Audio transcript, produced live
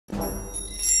What's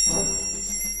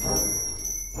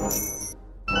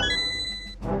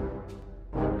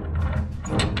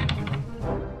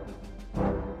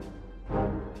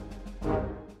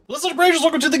up, Rangers?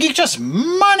 Welcome to the Geek Chest.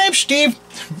 My name's Steve.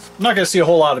 Not gonna see a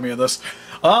whole lot of me in this.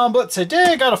 But today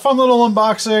I got a fun little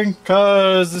unboxing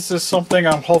because this is something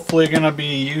I'm hopefully gonna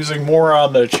be using more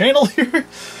on the channel here.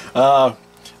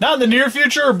 Not in the near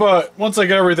future, but once I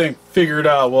get everything figured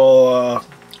out, we'll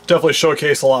definitely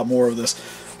showcase a lot more of this.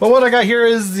 But what I got here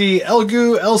is the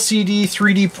ELEGOO LCD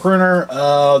 3D printer,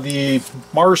 the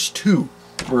Mars 2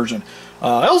 version.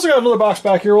 I also got another box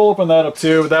back here. We'll open that up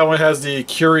too. That one has the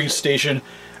curing station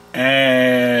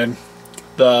and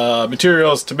the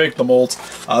materials to make the molds.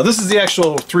 This is the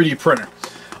actual 3D printer.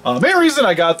 Main reason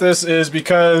I got this is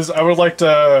because I would like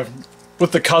to,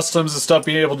 with the customs and stuff,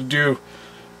 being able to do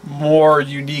more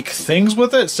unique things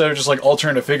with it instead of just like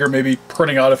altering a figure, maybe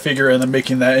printing out a figure and then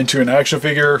making that into an action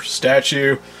figure,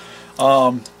 statue.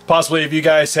 Possibly if you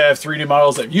guys have 3D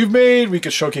models that you've made, we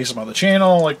could showcase them on the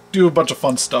channel, like do a bunch of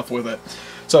fun stuff with it.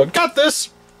 So got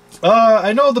this.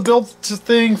 I know the build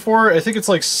thing for it, I think it's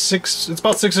like it's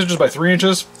about 6 inches by 3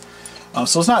 inches.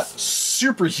 So it's not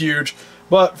super huge,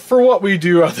 but for what we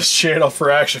do on this channel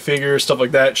for action figures, stuff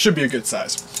like that, it should be a good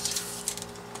size.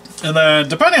 And then,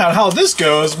 depending on how this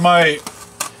goes, might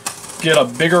get a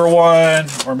bigger one,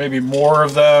 or maybe more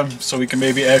of them, so we can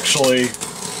maybe actually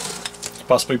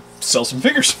possibly sell some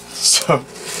figures. So,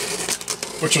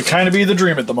 which would kind of be the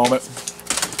dream at the moment.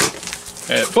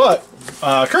 But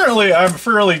currently, I'm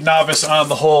fairly novice on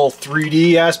the whole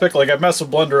 3D aspect. Like, I messed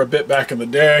with Blender a bit back in the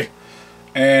day,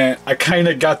 and I kind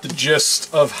of got the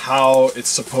gist of how it's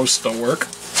supposed to work.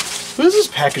 But this is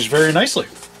packaged very nicely.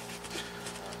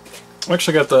 I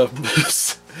actually got to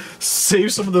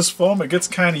save some of this foam. It gets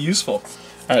kind of useful.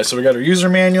 Alright, so we got our user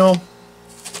manual.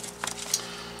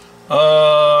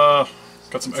 Got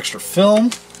some extra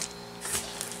film.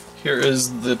 Here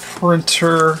is the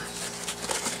printer.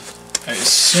 I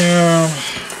assume...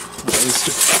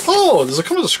 Oh, does it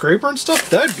come with a scraper and stuff?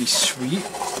 That'd be sweet.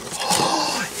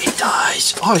 Oh, it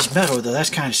does. Oh, it's metal though. That's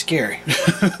kind of scary.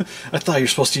 I thought you were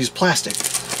supposed to use plastic.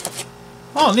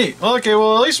 Oh, neat. Okay,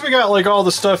 well, at least we got, like, all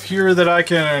the stuff here that I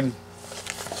can...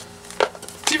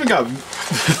 It's even got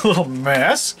a little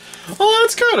mask. Oh,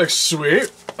 that's kind of sweet.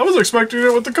 I wasn't expecting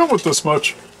it to come with this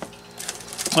much.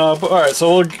 But, alright,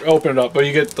 so we'll open it up. But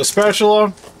you get the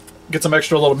spatula, get some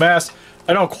extra little mask.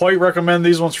 I don't quite recommend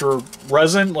these ones for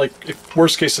resin. Like, if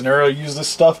worst case scenario, use this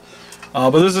stuff.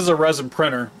 But this is a resin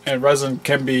printer, and resin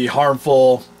can be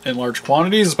harmful in large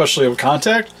quantities, especially with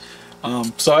contact.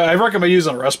 So I recommend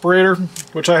using a respirator,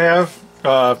 which I have,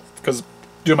 because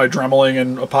doing my dremeling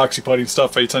and epoxy putty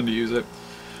stuff, I tend to use it.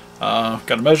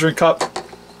 Got a measuring cup,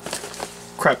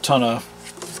 crap ton of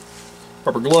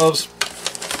rubber gloves.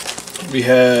 We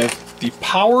have the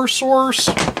power source.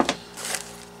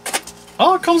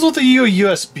 Oh, it comes with a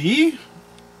USB.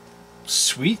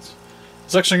 Sweet. I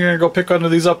was actually going to go pick one of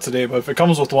these up today, but if it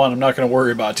comes with one, I'm not going to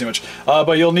worry about it too much.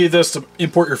 But you'll need this to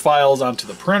import your files onto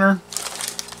the printer.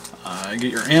 Get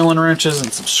your Allen wrenches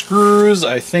and some screws.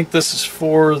 I think this is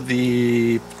for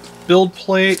the build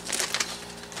plate. I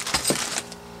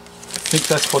think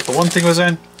that's what the one thing was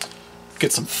in.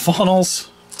 Get some funnels.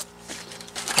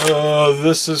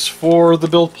 This is for the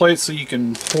build plate so you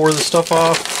can pour the stuff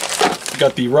off.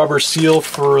 Got the rubber seal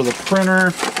for the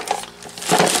printer.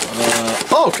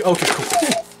 Oh, okay, cool.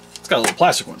 It's got a little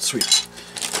plastic one, sweet.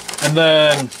 And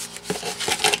then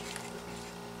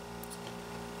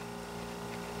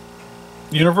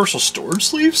universal storage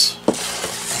sleeves?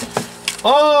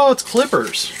 Oh, it's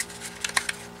clippers.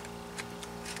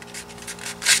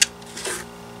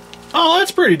 Oh,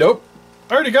 that's pretty dope.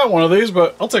 I already got one of these,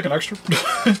 but I'll take an extra.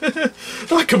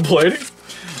 Not complaining.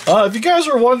 If you guys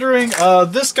are wondering,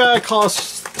 this guy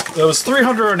cost, it was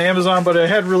 $300 on Amazon, but it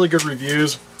had really good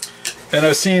reviews. And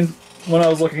I've seen, when I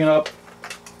was looking up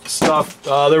stuff,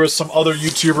 there was some other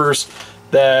YouTubers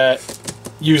that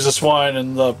use this one,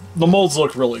 and the molds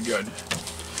look really good.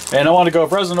 And I want to go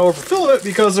with resin over filament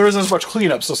because there isn't as much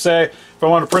cleanup. So say if I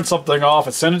want to print something off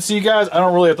and send it to you guys, I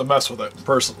don't really have to mess with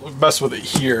it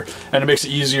here, and it makes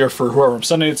it easier for whoever I'm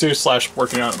sending it to /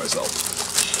 working on it myself.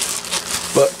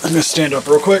 But I'm gonna stand up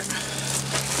real quick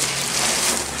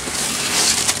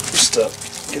just to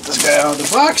get this guy out of the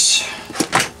box.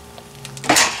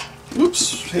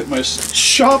 Oops, hit my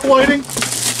shop lighting.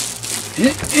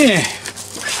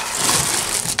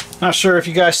 Not sure if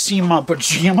you guys see my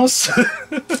pajamas.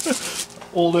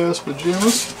 Old ass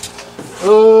pajamas.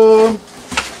 I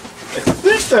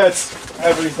think that's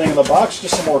everything in the box.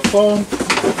 Just some more foam.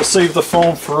 We'll save the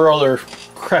foam for other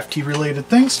crafty related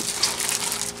things.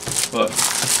 But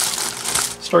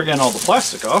start getting all the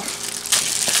plastic off.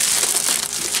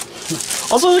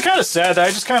 Also, it's kind of sad that I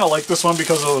just kind of like this one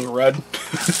because it was red.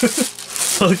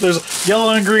 Like there's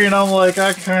yellow and green, I'm like,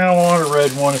 I kind of want a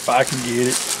red one if I can get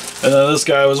it. And then this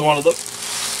guy was one of the...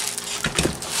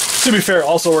 To be fair, it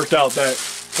also worked out that,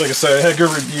 like I said, it had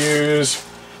good reviews.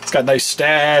 It's got nice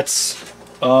stats.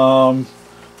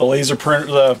 The laser printer,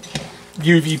 the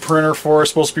UV printer for it is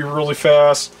supposed to be really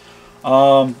fast.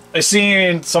 I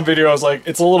seen some videos like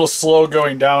it's a little slow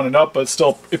going down and up, but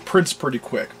still it prints pretty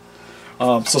quick.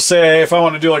 So say if I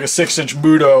want to do like a 6-inch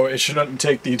Mudo, it shouldn't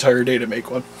take the entire day to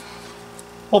make one.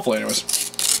 Hopefully, anyways.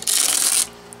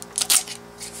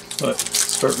 But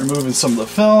start removing some of the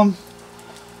film.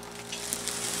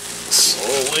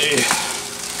 Slowly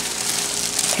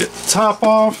get the top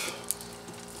off.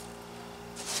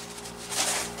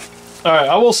 Alright,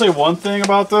 I will say one thing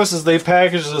about this is they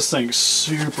package this thing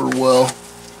super well.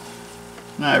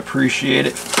 And I appreciate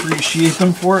it. Appreciate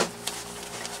them for it.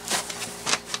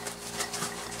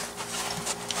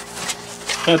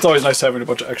 And it's always nice having a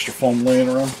bunch of extra foam laying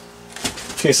around.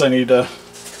 In case I need to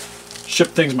ship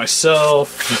things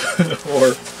myself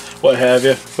or what have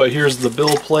you. But here's the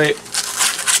bill plate.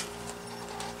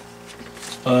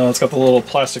 It's got the little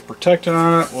plastic protectant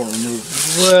on it. We'll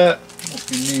remove that. Won't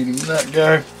be needing that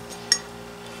guy.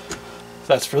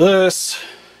 That's for this.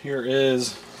 Here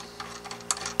is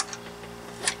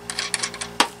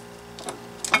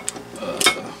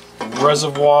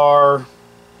reservoir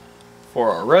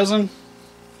for our resin,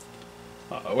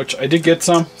 which I did get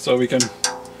some, so we can...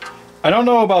 I don't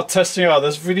know about testing out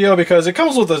this video because it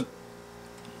comes with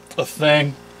a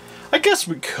thing. I guess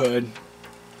we could.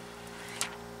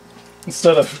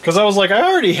 Instead of... Because I was like, I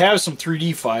already have some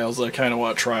 3D files that I kind of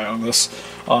want to try on this.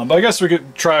 But I guess we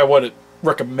could try what it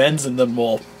recommends and then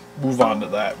we'll move on to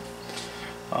that.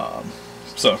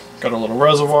 So, got a little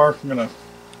reservoir. I'm going to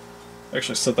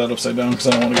actually set that upside down because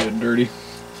I don't want to get it dirty.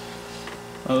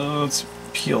 Let's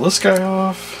peel this guy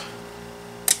off.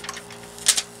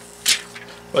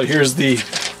 But here's the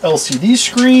LCD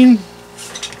screen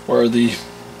where the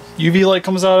UV light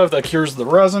comes out of that cures the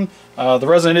resin. The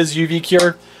resin is UV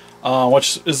cured,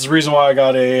 which is the reason why I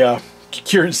got a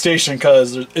curing station,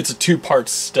 because it's a two-part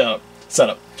setup.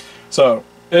 So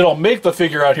it'll make the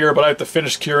figure out here, but I have to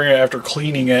finish curing it after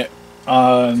cleaning it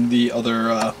on the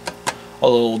other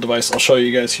little device. I'll show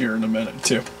you guys here in a minute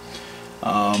too.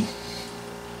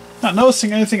 Not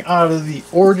noticing anything out of the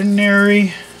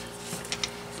ordinary.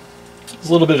 There's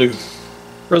a little bit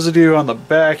of residue on the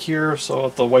back here, so I'll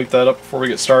have to wipe that up before we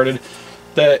get started.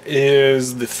 That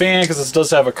is the fan, because this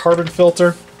does have a carbon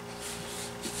filter.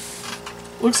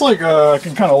 Looks like I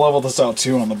can kind of level this out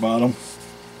too on the bottom.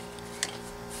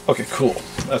 Okay, cool.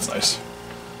 That's nice.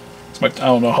 I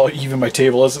don't know how even my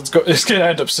table is. It's going to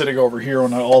end up sitting over here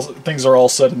when things are all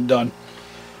said and done.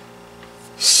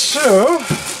 So,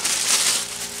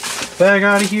 bag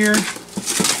out of here.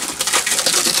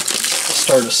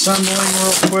 Start assembling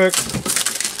real quick.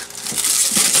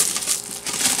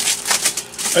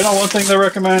 I know one thing they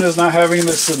recommend is not having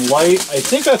this in light. I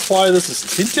think that's why this is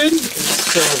tinted,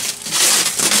 so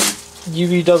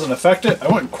UV doesn't affect it. I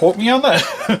wouldn't quote me on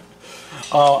that.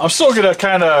 I'm still gonna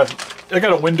kind of... I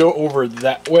got a window over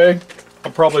that way.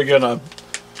 I'm probably gonna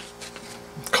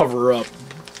cover up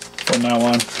from now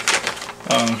on.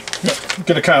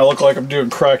 Gonna kind of look like I'm doing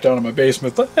crackdown in my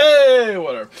basement, but hey,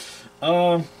 whatever.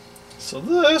 So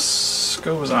this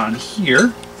goes on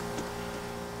here.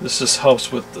 This just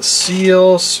helps with the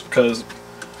seals, because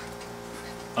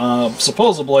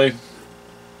supposedly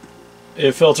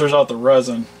it filters out the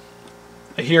resin.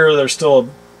 I hear there's still a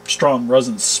strong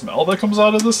resin smell that comes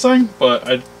out of this thing, but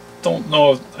I don't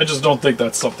know. I just don't think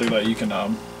that's something that you can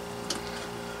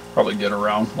probably get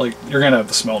around. Like, you're gonna have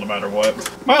the smell no matter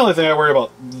what. My only thing I worry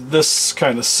about this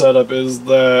kind of setup is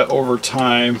that over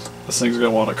time this thing's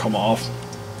gonna want to come off.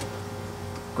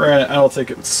 Granted, I don't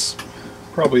think it's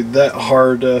probably that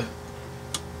hard to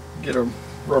get a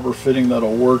rubber fitting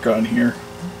that'll work on here.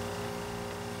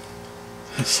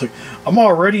 It's like, I'm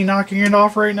already knocking it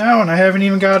off right now and I haven't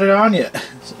even got it on yet.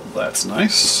 So that's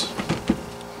nice.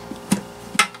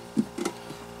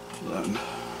 Then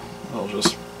I'll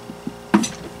just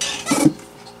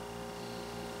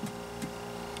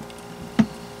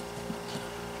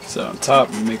set on top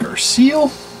and make our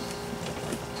seal.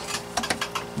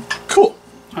 Cool.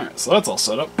 Alright, so that's all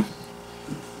set up.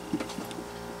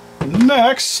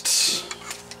 Next,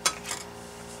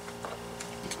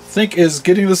 I think, is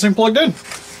getting this thing plugged in.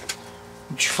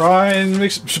 Try and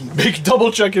make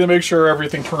double checking to make sure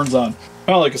everything turns on.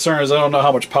 My only concern is I don't know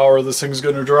how much power this thing's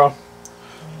going to draw.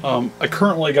 I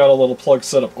currently got a little plug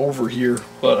set up over here,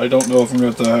 but I don't know if I'm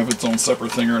going to have its own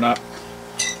separate thing or not.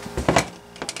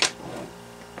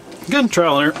 Again,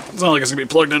 trial and error. It's not like it's going to be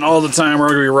plugged in all the time. We're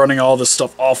going to be running all this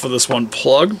stuff off of this one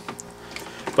plug.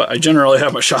 But I generally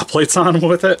have my shop plates on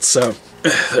with it, so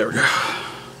there we go.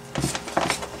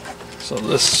 So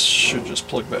this should just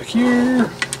plug back here.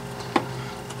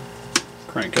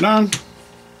 Crank it on.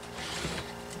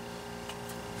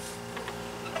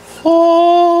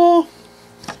 Oh!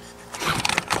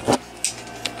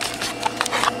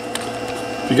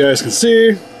 If you guys can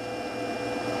see,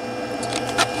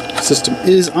 system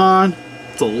is on.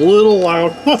 It's a little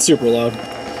loud, not super loud.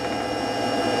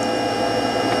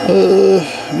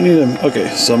 We need a, okay,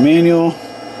 so manual.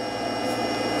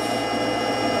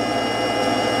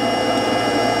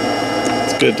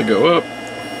 It's good to go up.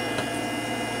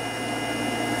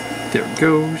 There it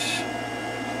goes.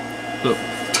 Oh.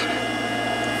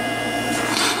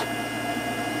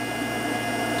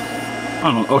 I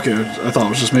don't know, okay, I thought it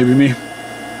was just maybe me.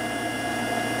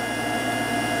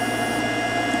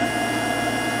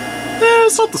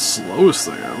 It's not the slowest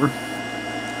thing ever.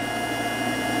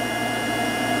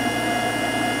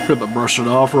 Got to brush it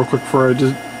off real quick before I do.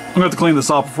 I'm gonna have to clean this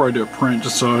off before I do a print,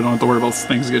 just so I don't have to worry about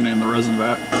things getting in the resin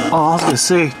vat. Oh, I was gonna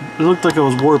say, it looked like it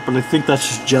was warped, but I think that's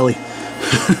just jelly.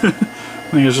 I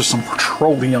think it's just some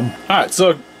petroleum. Alright,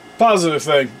 so positive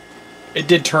thing. It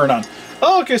did turn on.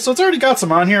 Oh, okay, so it's already got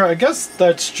some on here. I guess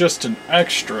that's just an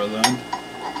extra then.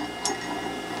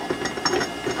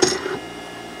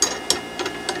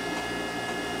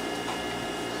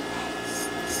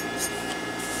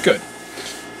 Good.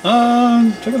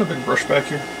 Taking a big brush back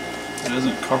here. It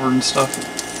isn't covered in stuff.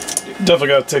 Definitely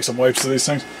got to take some wipes to these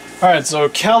things. Alright, so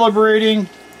calibrating.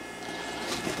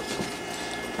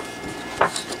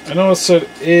 I know it said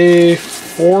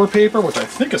A4 paper, which I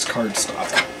think is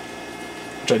cardstock.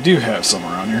 Which I do have some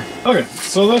around here. Okay,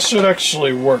 so this should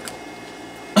actually work.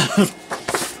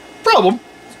 Problem.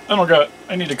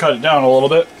 I need to cut it down a little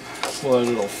bit so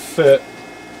that it'll fit.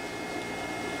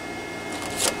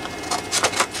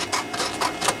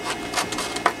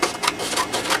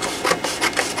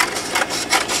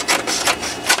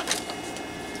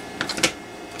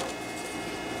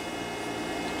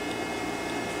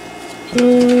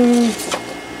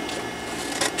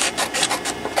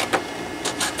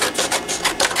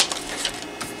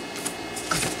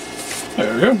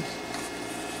 There we go.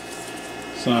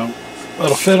 So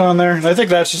that'll fit on there, and I think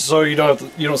that's just so you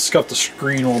don't scuff the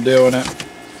screen while doing it.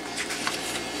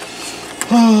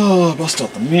 Oh, bust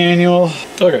out the manual.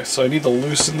 Okay, so I need to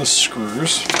loosen the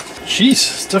screws. Jeez,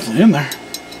 it's definitely in there.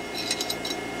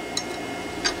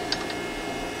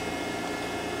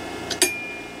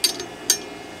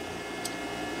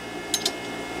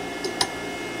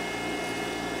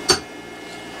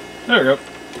 There we go.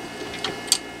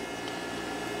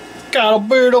 Got a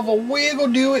bit of a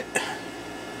wiggle to it.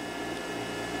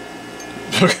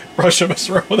 Okay, probably shouldn't mess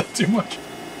around with it too much.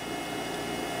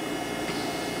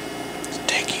 It's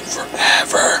taking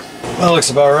forever. That looks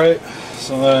about right.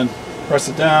 So then press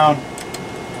it down.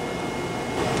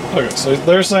 Okay, so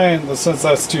they're saying that since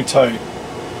that's too tight,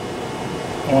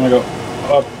 I want to go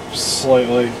up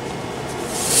slightly.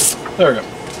 There we go.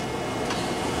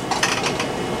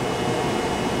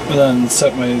 And then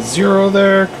set my 0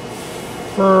 there.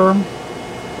 Firm.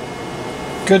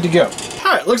 Good to go.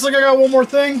 Alright, looks like I got one more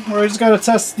thing where I just gotta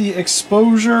test the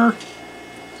exposure.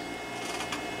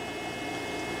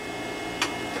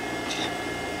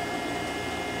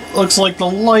 Looks like the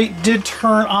light did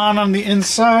turn on the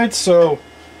inside, so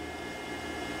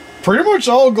pretty much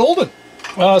all golden.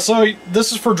 So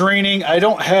this is for draining. I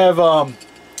don't have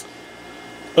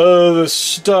the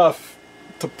stuff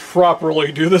to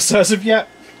properly do this as of yet.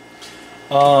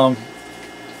 I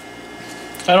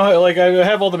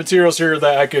have all the materials here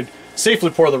that I could safely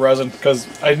pour the resin, because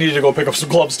I needed to go pick up some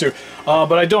gloves too.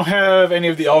 But I don't have any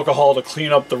of the alcohol to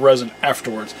clean up the resin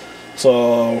afterwards.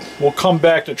 So we'll come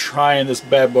back to trying this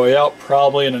bad boy out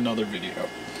probably in another video.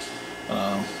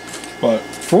 But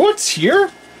for what's here,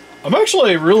 I'm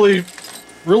actually really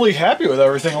happy with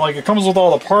everything. Like, it comes with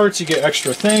all the parts, you get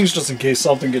extra things just in case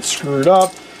something gets screwed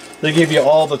up. They give you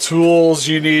all the tools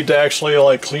you need to actually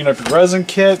like clean up your resin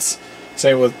kits.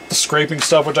 Same with the scraping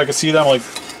stuff, which I can see them like.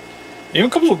 It even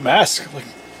comes with masks. Like,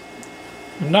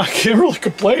 can't really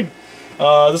complain.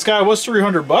 This guy was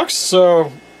 $300,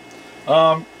 so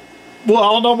well,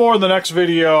 I'll know more in the next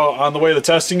video on the way the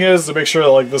testing is to make sure that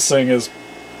like this thing is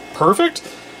perfect.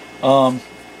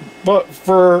 But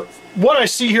for what I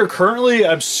see here currently,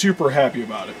 I'm super happy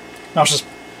about it. Now it's just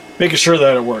making sure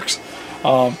that it works.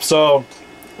 So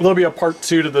there'll be a part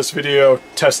 2 to this video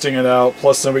testing it out,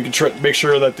 plus then we can make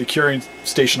sure that the curing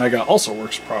station I got also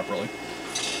works properly.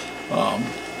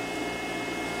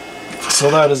 So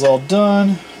that is all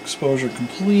done. Exposure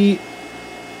complete.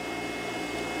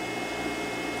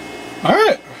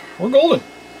 Alright, we're golden.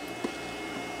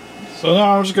 So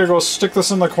now I'm just going to go stick this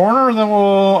in the corner and then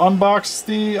we'll unbox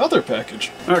the other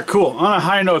package. Alright, cool. On a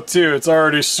high note too, it's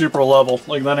already super level.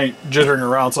 Like that ain't jittering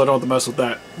around, so I don't have to mess with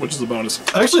that, which is a bonus.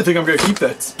 I actually think I'm going to keep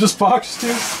this box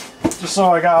too. Just so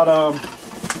I got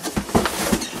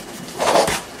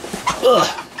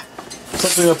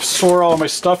something to store all my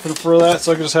stuff in for that,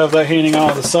 so I can just have that hanging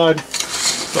on the side.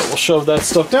 But we'll shove that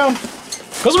stuff down,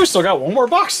 because we still got one more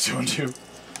box to undo.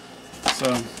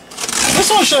 So,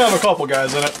 this one should have a couple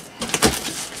guys in it.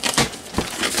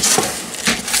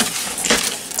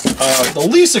 The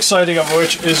least exciting of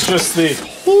which is just the,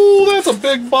 oh, that's a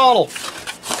big bottle.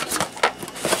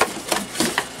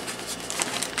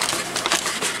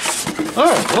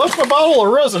 Alright, well, that's my bottle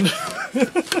of resin.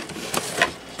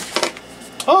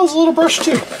 Oh, there's a little brush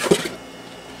too.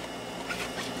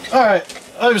 Alright,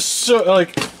 I'm so,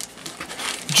 like,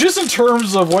 just in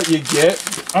terms of what you get,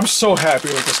 I'm so happy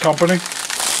with this company.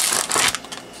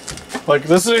 Like,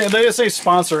 this, they didn't say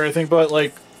sponsor or anything, but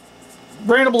like,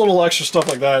 random little extra stuff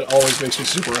like that always makes me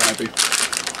super happy.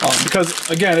 Because,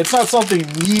 again, it's not something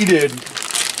needed,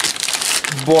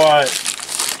 but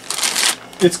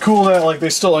it's cool that like they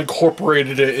still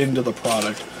incorporated it into the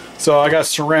product. So I got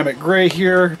ceramic gray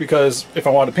here because if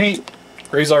I want to paint,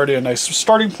 gray's already a nice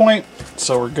starting point,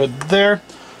 so we're good there.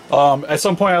 At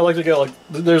some point I like to get like,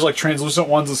 there's like translucent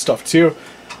ones and stuff too,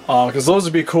 because those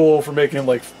would be cool for making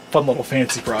like fun little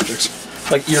fancy projects.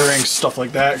 Like earrings, stuff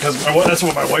like that, because that's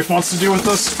what my wife wants to do with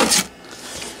this.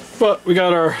 But we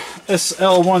got our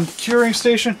SL1 curing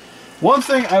station. One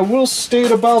thing I will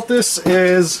state about this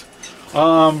is,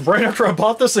 right after I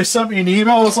bought this, they sent me an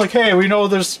email. It was like, hey, we know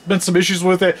there's been some issues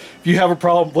with it. If you have a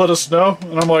problem, let us know.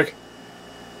 And I'm like,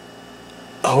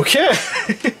 okay.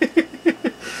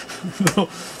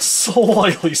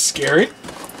 Slightly scary.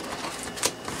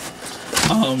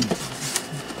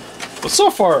 But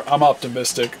so far, I'm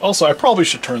optimistic. Also, I probably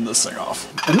should turn this thing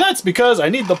off. And that's because I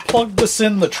need to plug this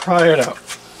in to try it out.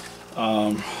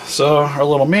 So, our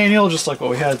little manual, just like what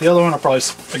we had at the other one, I'll probably,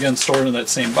 again, store it in that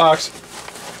same box.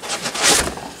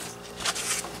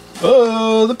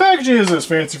 The packaging isn't as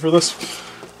fancy for this.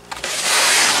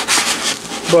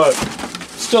 But,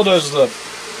 still does the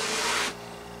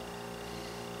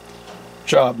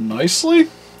job nicely.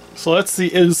 So that's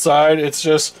the inside. It's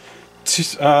just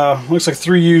looks like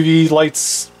 3 UV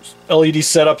lights, LED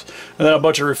setups, and then a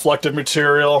bunch of reflective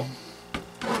material,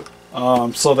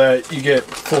 so that you get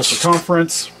full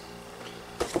circumference.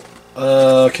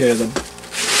 Okay, then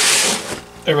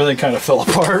everything kind of fell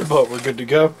apart, but we're good to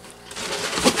go.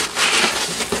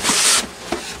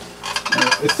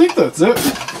 I think that's it.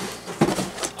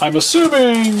 I'm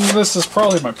assuming this is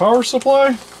probably my power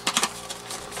supply.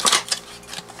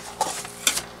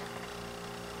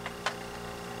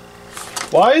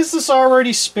 Why is this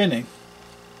already spinning?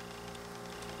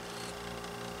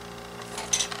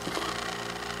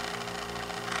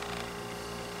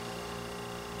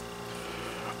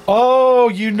 Oh,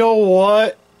 you know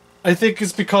what? I think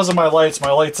it's because of my lights.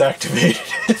 My lights activated.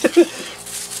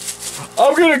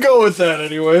 I'm gonna go with that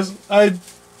anyways. Hey.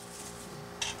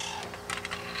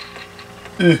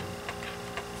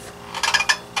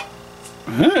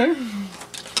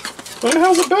 But it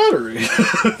has a battery.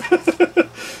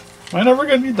 Am I never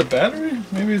going to need the battery?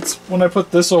 Maybe it's when I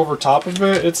put this over top of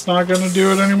it, it's not going to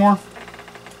do it anymore.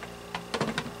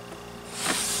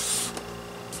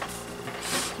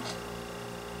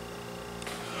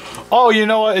 Oh, you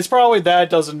know what? It's probably that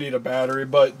doesn't need a battery,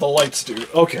 but the lights do.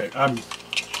 Okay,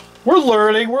 we're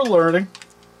learning, we're learning.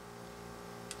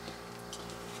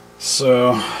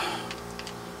 So,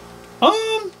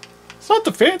 it's not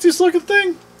the fanciest looking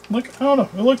thing. Like, I don't know,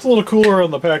 it looked a little cooler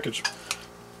on the package.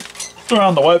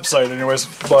 On the website anyways,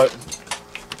 but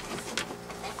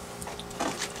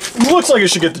it looks like it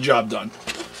should get the job done.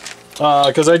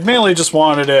 Because I mainly just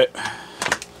wanted it.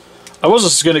 I was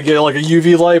just going to get like a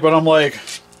UV light, but I'm like,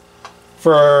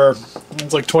 for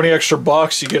it's like 20 extra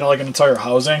bucks, you get like an entire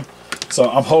housing. So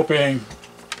I'm hoping,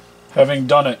 having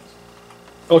done it.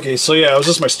 Okay, so yeah, it was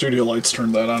just my studio lights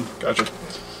turned that on. Gotcha.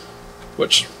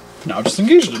 Which, now I've just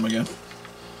engaged them again.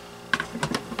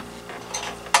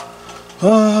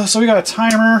 So we got a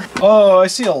timer. Oh, I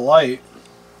see a light.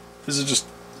 Is it just...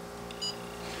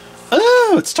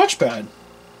 Oh, it's touchpad.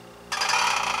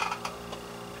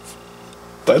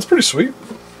 That's pretty sweet.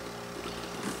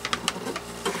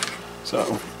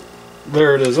 So,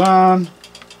 there it is on.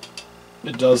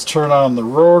 It does turn on the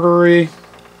rotary.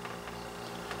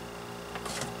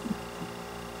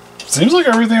 Seems like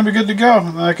everything will be good to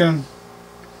go. I can...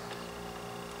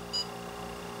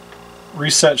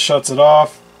 Reset shuts it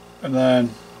off. And then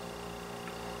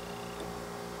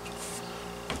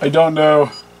I don't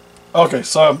know. Okay,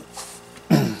 so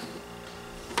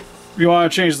if you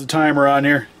want to change the timer on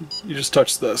here, you just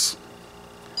touch this.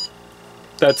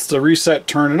 That's the reset,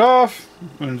 turn it off,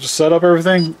 and just set up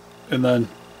everything, and then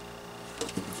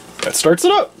that starts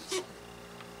it up.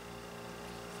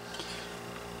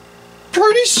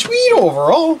 Pretty sweet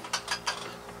overall.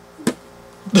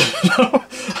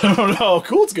 I don't know how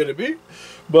cool it's gonna be,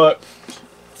 but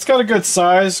it's got a good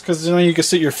size because you know you can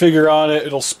sit your figure on it,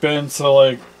 it'll spin, so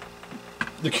like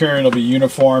the carrying will be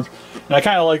uniform. And I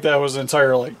kind of like that it was an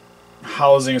entire like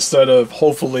housing instead of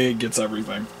hopefully it gets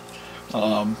everything.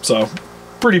 So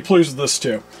pretty pleased with this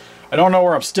too. I don't know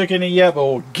where I'm sticking it yet, but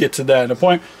we'll get to that in a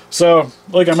point. So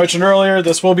like I mentioned earlier,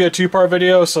 this will be a 2-part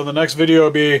video. So the next video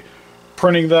will be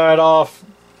printing that off,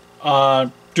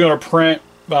 doing a print,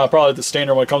 probably the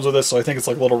standard one that comes with this. So I think it's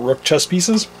like little rook chess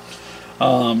pieces.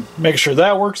 Making sure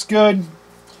that works good,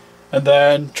 and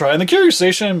then trying the curing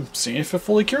station, seeing if it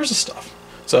fully cures the stuff.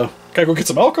 So gotta go get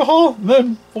some alcohol, and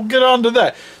then we'll get on to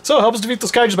that. So help us defeat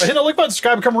those kaijus by hitting that like button,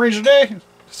 subscribe, become a ranger today.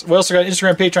 We also got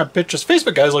Instagram, Patreon, Pinterest,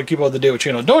 Facebook, guys. Like keep up to date with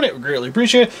channel, donate. We greatly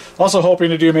appreciate it. Also hoping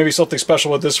to do maybe something special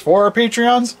with this for our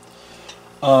Patreons.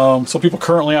 So people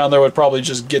currently on there would probably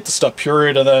just get the stuff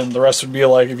pureed, and then the rest would be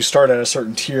like if you start at a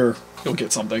certain tier, you'll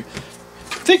get something.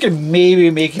 I'm thinking maybe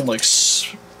making like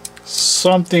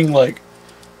something like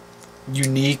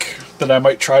unique that I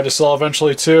might try to sell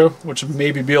eventually too, which would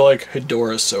maybe be like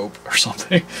Hedora soap or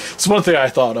something. It's one thing I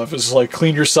thought of is like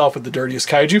clean yourself with the dirtiest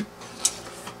kaiju.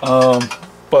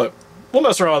 But we'll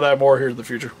mess around with that more here in the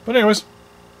future. But anyways,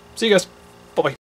 see you guys. Bye-bye.